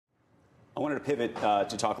wanted to pivot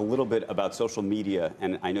to talk a little bit about social media,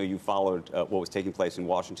 and I know you followed what was taking place in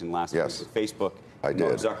Washington last week with Facebook. I did.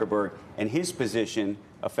 Mark Zuckerberg, and his position,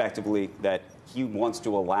 effectively, that he wants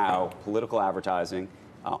to allow political advertising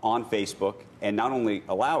on Facebook, and not only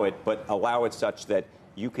allow it, but allow it such that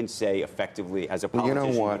you can say effectively as a politician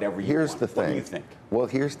you know what? whatever you here's want. The thing. What do you think? Well,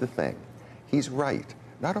 here's the thing. He's right.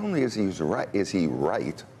 Not only is he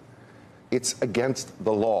right, it's against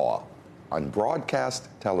the law. On broadcast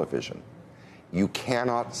television, you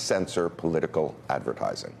cannot censor political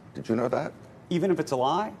advertising. Did you know that? Even if it's a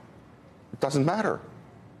lie? It doesn't matter.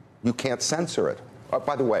 You can't censor it.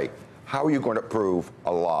 By the way, how are you going to prove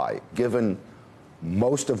a lie, given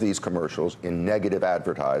most of these commercials in negative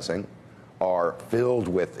advertising are filled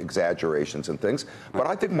with exaggerations and things? But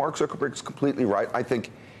I think Mark Zuckerberg is completely right. I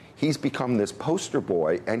think he's become this poster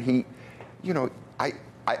boy, and he, you know,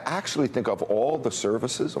 I actually think of all the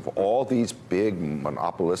services, of all these big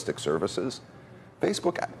monopolistic services,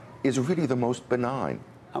 Facebook is really the most benign.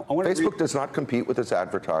 Facebook does not compete with its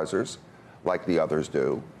advertisers like the others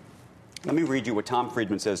do. Let me read you what Tom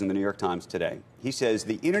Friedman says in the New York Times today. He says,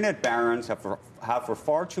 the internet barons have for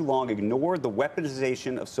far too long ignored the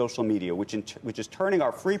weaponization of social media, which is turning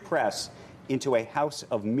our free press into a house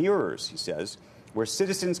of mirrors, he says, where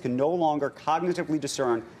citizens can no longer cognitively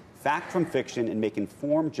discern fact from fiction and make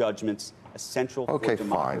informed judgments essential for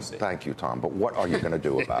democracy. Fine. Thank you, Tom. But what are you going to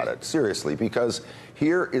do about it? Seriously, because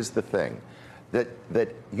here is the thing, that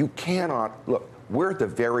you cannot, look, we're at the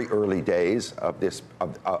very early days of this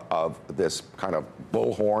kind of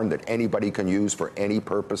bullhorn that anybody can use for any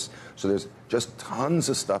purpose. So there's just tons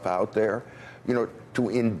of stuff out there. You know, to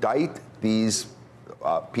indict these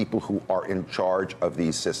people who are in charge of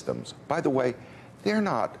these systems. By the way, they're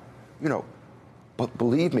not, you know, but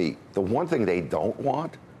believe me, the one thing they don't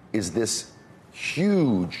want is this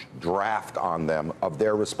huge draft on them of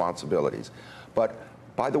their responsibilities. But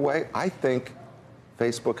by the way, I think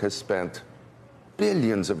Facebook has spent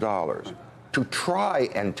billions of dollars to try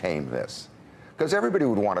and tame this, because everybody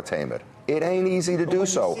would want to tame it. It ain't easy to do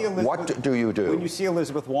so. What do you do? When you see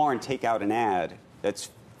Elizabeth Warren take out an ad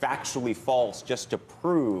that's factually false just to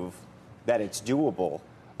prove that it's doable.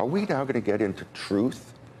 Are we now going to get into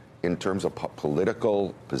truth in terms of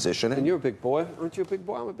political positioning? And you're a big boy. Aren't you a big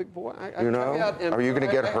boy? I'm a big boy. Are you going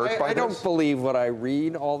to get hurt by this? I don't believe what I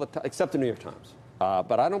read all the time, except the New York Times.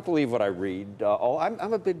 But I don't believe what I read.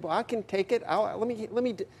 I'm a big boy. I can take it. Let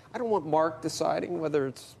me. I don't want Mark deciding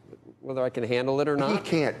whether I can handle it or not. He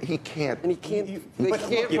can't. And he can't. They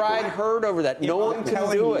can't ride herd over that. No one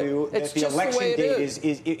can do it. It's just the way it is.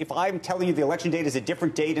 If I'm telling you the election date is a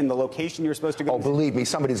different date in the location you're supposed to go. Oh, believe me,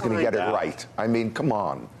 somebody's going to get it right. I mean, come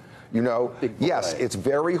on. You know, yes, it's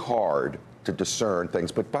very hard to discern things.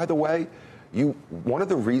 But by the way, one of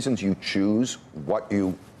the reasons you choose what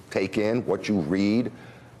you take in, what you read,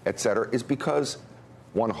 et cetera, is because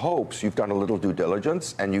one hopes you've done a little due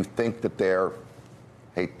diligence and you think that they're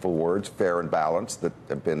hateful words, fair and balanced, that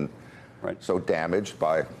have been so damaged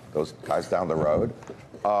by those guys down the road.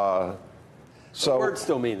 So words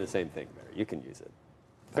still mean the same thing, Barry. You can use it.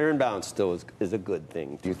 Fair and balanced still is a good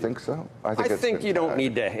thing. Do you think so? I think you don't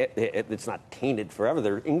need to. It's not tainted forever.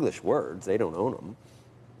 They're English words. They don't own them.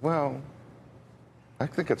 Well, I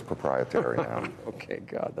think it's proprietary now. Okay,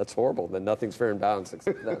 God, that's horrible. Then nothing's fair and balanced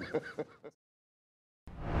except them.